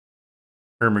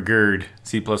Lumberyard,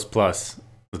 C++.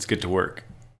 Let's get to work.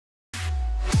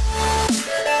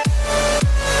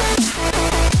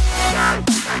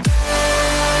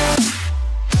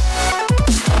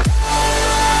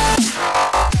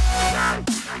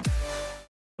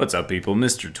 What's up, people?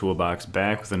 MisterToolbox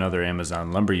back with another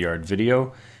Amazon Lumberyard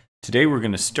video. Today we're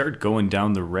going to start going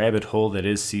down the rabbit hole that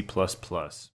is C++.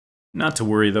 Not to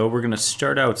worry though, we're going to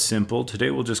start out simple.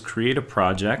 Today we'll just create a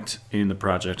project in the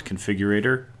project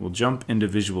configurator. We'll jump into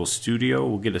Visual Studio.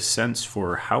 We'll get a sense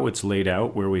for how it's laid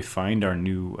out, where we find our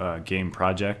new game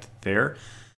project there.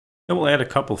 Then we'll add a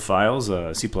couple files,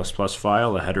 a C++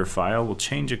 file, a header file. We'll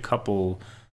change a couple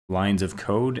lines of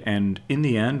code, and in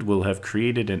the end we'll have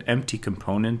created an empty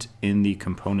component in the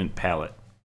component palette.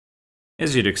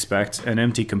 As you'd expect, an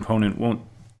empty component won't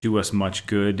do us much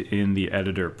good in the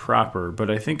editor proper,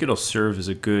 but I think it'll serve as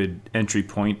a good entry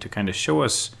point to kind of show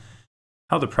us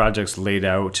how the project's laid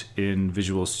out in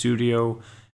Visual Studio,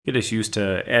 get us used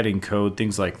to adding code,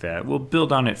 things like that. We'll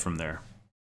build on it from there.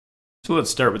 So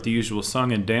let's start with the usual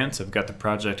song and dance. I've got the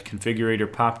project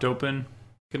configurator popped open.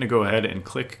 I'm going to go ahead and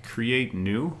click Create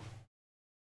New.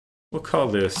 We'll call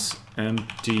this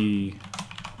Empty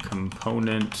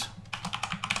Component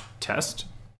Test.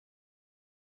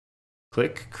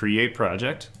 Click Create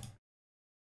Project.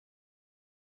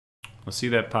 We'll see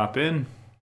that pop in.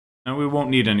 Now we won't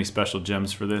need any special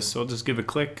gems for this, so I'll just give a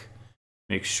click.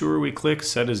 Make sure we click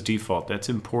Set as Default. That's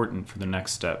important for the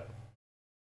next step.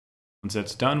 Once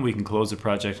that's done, we can close the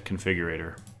project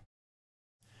configurator.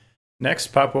 Next,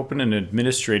 pop open an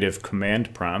administrative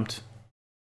command prompt,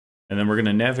 and then we're going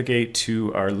to navigate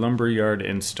to our Lumberyard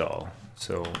install.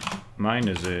 So mine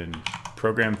is in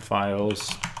Program Files,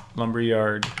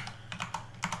 Lumberyard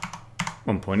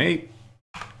 1.8,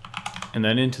 and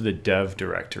then into the dev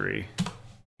directory.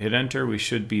 Hit enter, we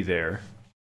should be there.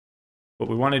 What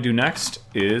we want to do next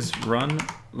is run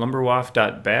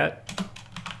lumberwaff.bat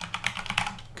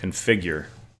configure.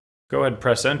 Go ahead and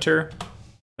press enter.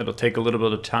 It'll take a little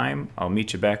bit of time. I'll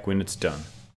meet you back when it's done.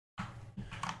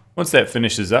 Once that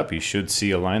finishes up, you should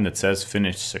see a line that says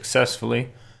finished successfully. You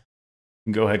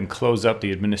can go ahead and close up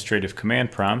the administrative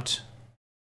command prompt.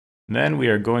 Then we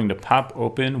are going to pop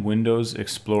open Windows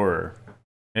Explorer.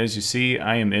 As you see,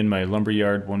 I am in my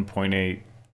Lumberyard 1.8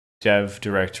 dev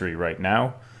directory right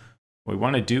now. What we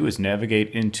want to do is navigate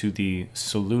into the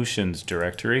Solutions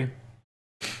directory.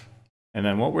 And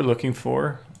then what we're looking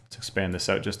for, let's expand this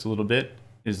out just a little bit,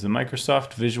 is the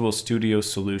Microsoft Visual Studio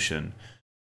solution.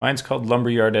 Mine's called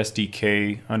Lumberyard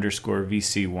SDK _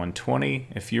 VC120.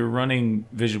 If you're running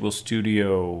Visual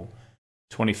Studio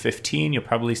 2015, you'll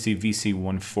probably see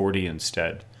VC140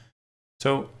 instead.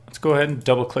 So let's go ahead and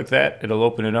double click that. It'll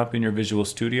open it up in your Visual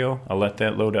Studio. I'll let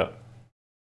that load up.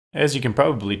 As you can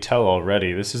probably tell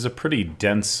already, this is a pretty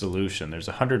dense solution. There's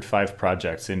 105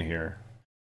 projects in here.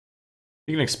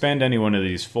 You can expand any one of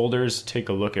these folders, take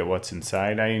a look at what's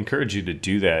inside. I encourage you to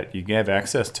do that. You have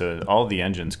access to all the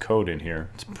engine's code in here.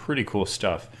 It's pretty cool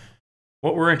stuff.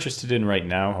 What we're interested in right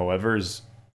now, however, is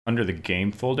under the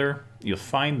game folder, you'll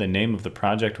find the name of the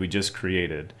project we just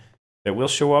created. That will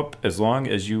show up as long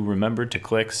as you remember to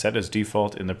click Set as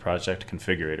Default in the project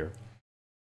configurator.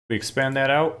 If we expand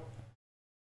that out,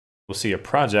 we'll see a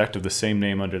project of the same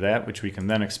name under that, which we can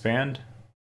then expand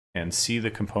and see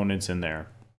the components in there.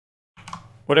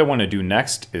 What I want to do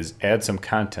next is add some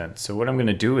content. So what I'm going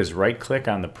to do is right click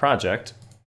on the project,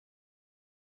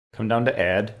 come down to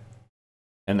Add,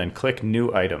 and then click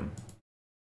New Item.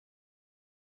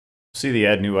 See the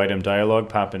Add New Item dialog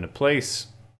pop into place,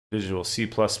 Visual C++,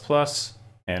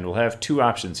 and we'll have two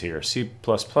options here, C++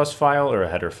 file or a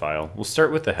header file. We'll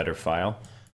start with the header file.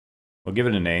 We'll give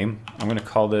it a name. I'm going to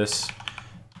call this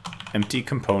empty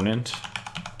component.h.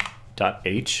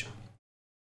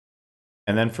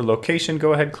 And then for location,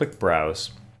 go ahead and click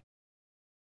Browse.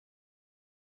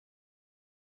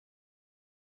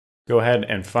 Go ahead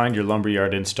and find your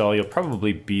Lumberyard install. You'll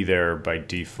probably be there by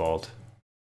default.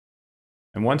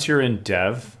 And once you're in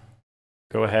Dev,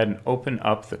 go ahead and open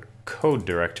up the code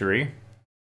directory.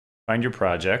 Find your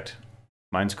project.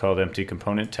 Mine's called Empty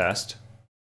Component Test.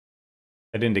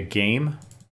 Head into Game.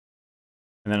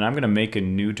 And then I'm going to make a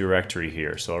new directory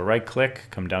here. So I'll right click,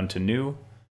 come down to New.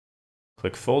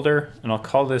 Click Folder, and I'll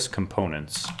call this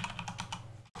Components.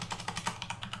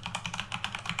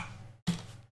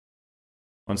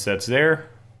 Once that's there,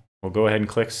 we'll go ahead and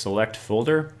click Select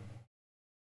Folder.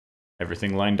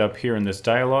 Everything lined up here in this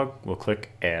dialog, we'll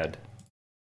click Add.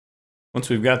 Once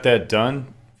we've got that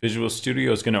done, Visual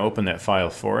Studio is going to open that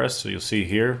file for us. So you'll see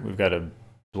here, we've got a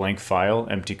blank file,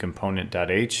 empty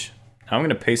component.h. Now I'm going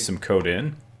to paste some code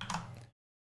in.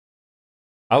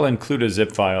 I'll include a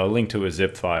zip file, a link to a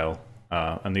zip file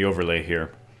on the overlay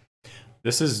here.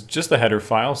 This is just the header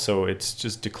file, so it's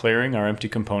just declaring our empty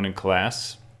component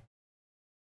class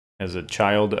as a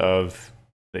child of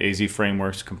the AZ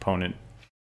Frameworks component.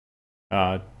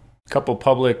 Couple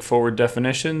public forward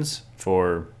definitions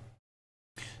for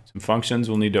some functions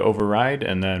we'll need to override,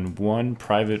 and then one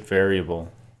private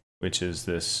variable, which is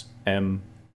this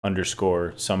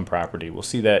m_sum property. We'll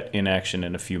see that in action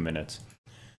in a few minutes.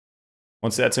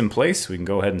 Once that's in place, we can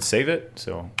go ahead and save it.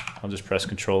 So I'll just press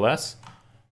Control S.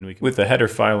 With the header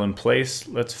file in place,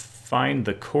 let's find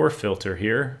the core filter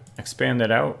here, expand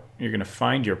that out. You're going to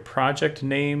find your project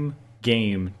name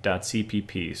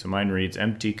game.cpp. So mine reads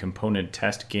empty component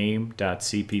test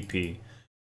game.cpp.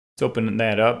 Let's open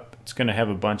that up. It's going to have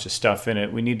a bunch of stuff in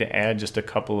it. We need to add just a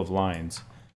couple of lines.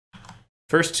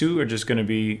 First two are just going to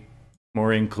be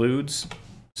more includes.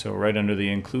 So right under the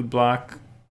include block,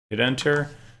 hit enter.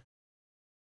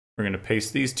 We're going to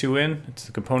paste these two in. It's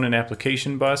the component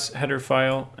application bus header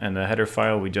file and the header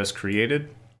file we just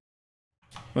created.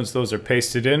 Once those are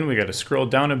pasted in, we got to scroll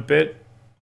down a bit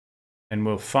and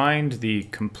we'll find the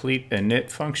complete init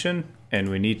function, and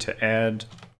we need to add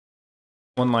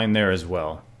one line there as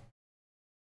well.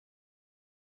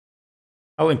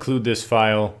 I'll include this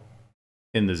file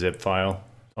in the zip file.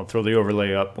 I'll throw the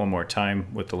overlay up one more time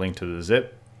with the link to the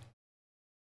zip.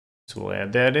 So we'll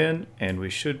add that in, and we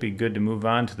should be good to move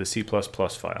on to the C++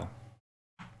 file.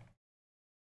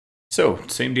 So,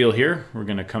 same deal here. We're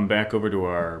going to come back over to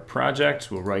our project.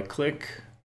 We'll right-click,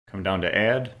 come down to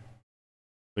Add,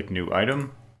 click New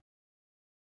Item.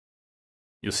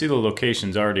 You'll see the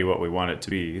location's already what we want it to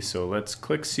be, so let's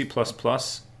click C++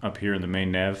 up here in the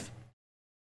main nav.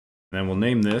 And then we'll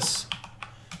name this,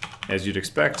 as you'd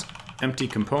expect, empty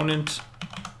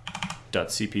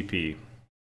component.cpp.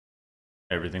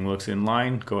 Everything looks in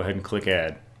line. Go ahead and click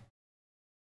Add.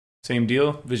 Same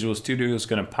deal. Visual Studio is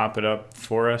going to pop it up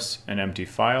for us, an empty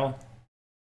file.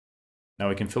 Now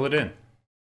we can fill it in.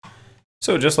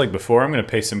 So just like before, I'm going to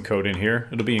paste some code in here.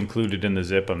 It'll be included in the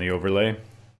zip on the overlay.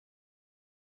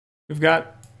 We've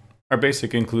got our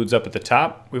basic includes up at the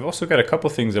top. We've also got a couple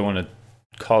things I want to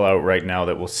call out right now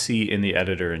that we'll see in the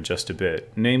editor in just a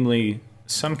bit. Namely,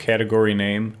 some category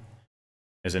name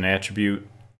as an attribute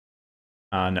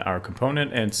on our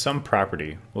component and some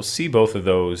property. We'll see both of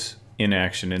those in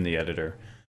action in the editor.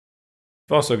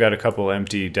 We've also got a couple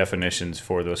empty definitions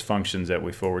for those functions that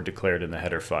we forward declared in the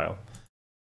header file.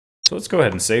 So let's go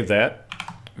ahead and save that.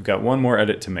 We've got one more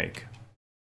edit to make.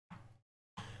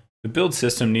 The build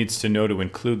system needs to know to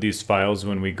include these files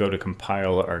when we go to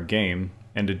compile our game.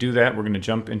 And to do that, we're going to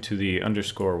jump into the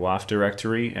 _waf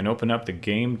directory and open up the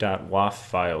game.waf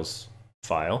files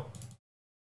file.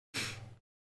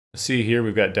 See here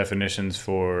we've got definitions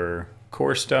for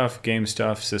core stuff, game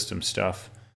stuff, system stuff.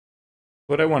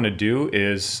 What I want to do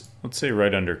is, let's say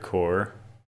right under core,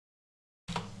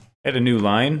 add a new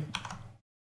line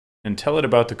and tell it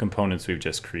about the components we've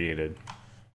just created.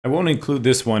 I won't include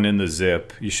this one in the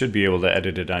zip. You should be able to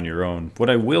edit it on your own. What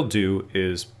I will do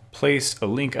is place a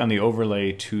link on the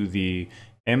overlay to the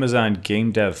Amazon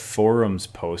Game Dev Forums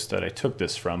post that I took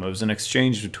this from. It was an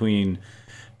exchange between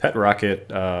PetRocket,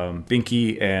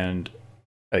 Binky, and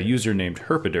a user named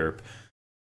Herpaderp.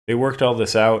 They worked all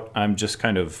this out. I'm just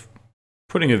kind of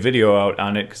putting a video out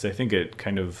on it because I think it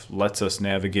kind of lets us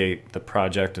navigate the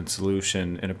project and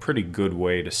solution in a pretty good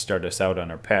way to start us out on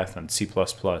our path on C++.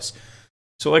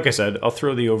 So like I said, I'll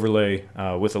throw the overlay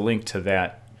with a link to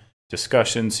that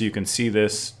discussion so you can see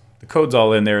this. The code's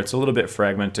all in there. It's a little bit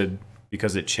fragmented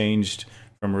because it changed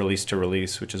from release to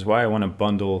release, which is why I want to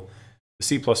bundle the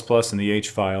C++ and the H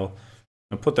file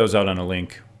and put those out on a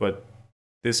link. But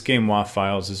this game WAF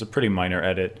files is a pretty minor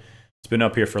edit. It's been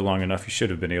up here for long enough. You should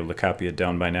have been able to copy it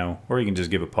down by now, or you can just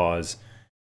give a pause,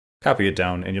 copy it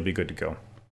down, and you'll be good to go.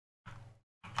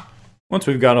 Once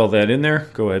we've got all that in there,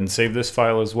 go ahead and save this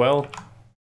file as well.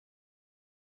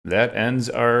 That ends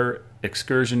our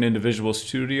excursion into Visual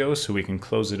Studio, so we can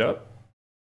close it up.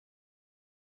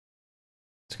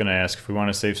 It's going to ask if we want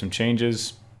to save some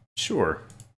changes. Sure.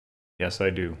 Yes,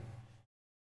 I do.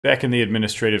 Back in the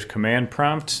administrative command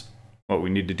prompt, what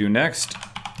we need to do next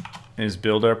is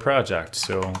build our project.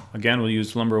 So again, we'll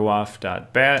use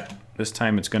lumberwaf.bat. This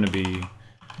time it's going to be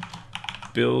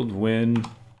build win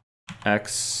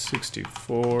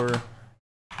x64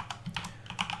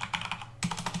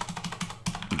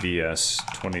 VS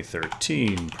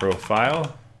 2013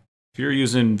 profile. If you're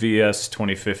using VS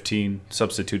 2015,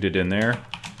 substitute it in there.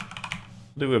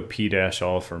 I'll do a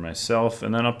p-all for myself,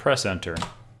 and then I'll press enter.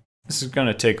 This is going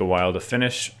to take a while to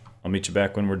finish. I'll meet you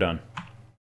back when we're done.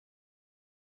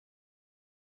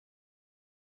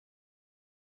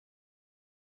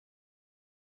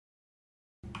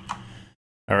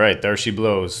 All right, there she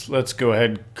blows. Let's go ahead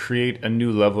and create a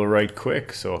new level right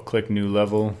quick. So I'll click new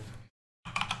level.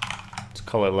 Let's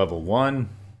call it level 1.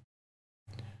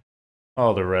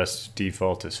 All the rest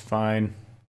default is fine.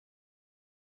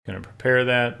 Gonna prepare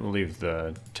that. We'll leave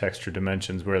the texture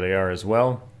dimensions where they are as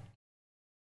well.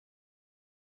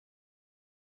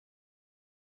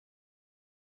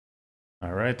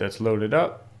 All right, that's loaded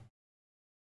up.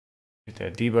 Get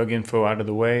that debug info out of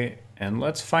the way, and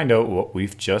let's find out what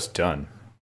we've just done.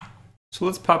 So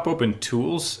let's pop open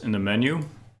Tools in the menu,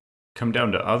 come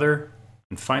down to Other,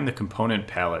 and find the component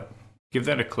palette. Give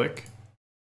that a click.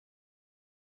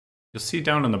 You'll see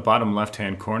down in the bottom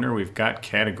left-hand corner, we've got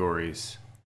categories.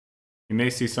 You may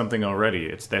see something already.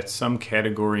 It's that some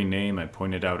category name I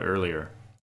pointed out earlier.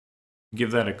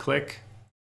 Give that a click.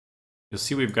 You'll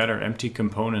see we've got our empty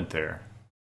component there.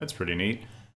 That's pretty neat.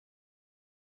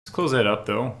 Let's close that up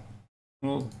though.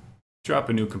 We'll drop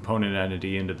a new component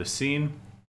entity into the scene.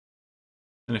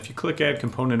 And if you click Add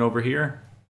Component over here,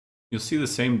 you'll see the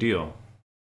same deal.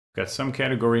 We've got some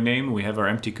category name, we have our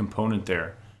empty component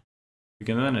there. We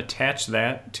can then attach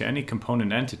that to any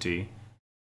component entity,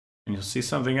 and you'll see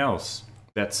something else.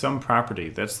 That's some property.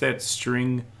 That's that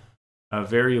string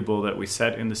variable that we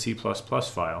set in the C++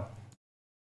 file.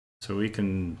 So we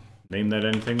can name that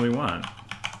anything we want.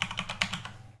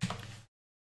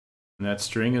 And that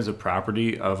string is a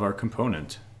property of our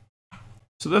component.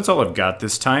 So that's all I've got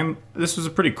this time. This was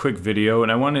a pretty quick video,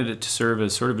 and I wanted it to serve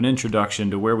as sort of an introduction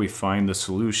to where we find the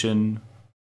solution,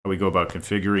 how we go about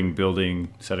configuring,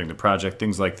 building, setting the project,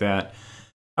 things like that,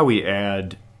 how we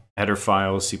add header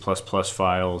files, C++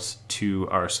 files to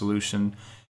our solution.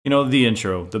 You know, the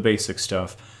intro, the basic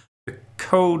stuff. The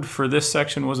code for this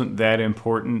section wasn't that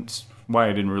important, why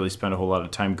I didn't really spend a whole lot of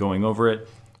time going over it.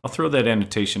 I'll throw that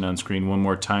annotation on screen one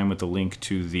more time with the link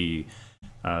to the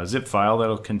zip file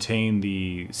that'll contain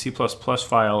the C++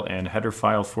 file and header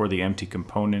file for the empty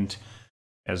component,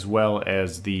 as well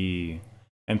as the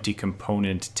empty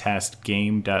component test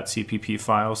game.cpp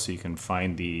file, so you can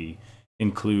find the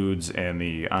includes and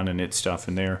the on init stuff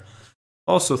in there.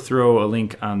 Also throw a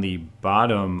link on the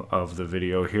bottom of the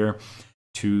video here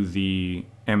to the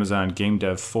Amazon Game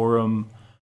Dev Forum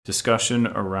discussion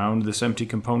around this empty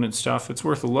component stuff. It's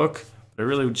worth a look, but I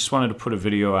really just wanted to put a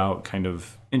video out kind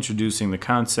of introducing the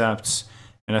concepts,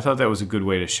 and I thought that was a good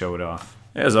way to show it off.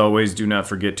 As always, do not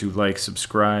forget to like,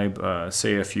 subscribe,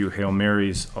 say a few Hail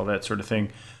Marys, all that sort of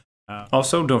thing.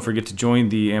 Also, don't forget to join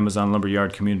the Amazon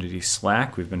Lumberyard community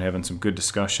Slack. We've been having some good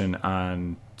discussion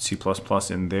on C++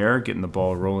 in there, getting the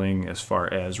ball rolling as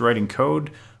far as writing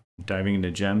code, diving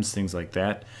into gems, things like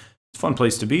that. It's a fun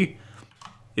place to be.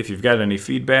 If you've got any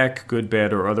feedback, good,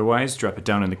 bad, or otherwise, drop it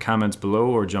down in the comments below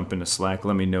or jump into Slack.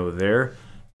 Let me know there.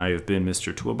 I have been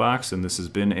Mr. Toolbox, and this has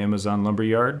been Amazon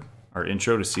Lumberyard, our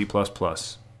intro to C++.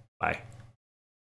 Bye.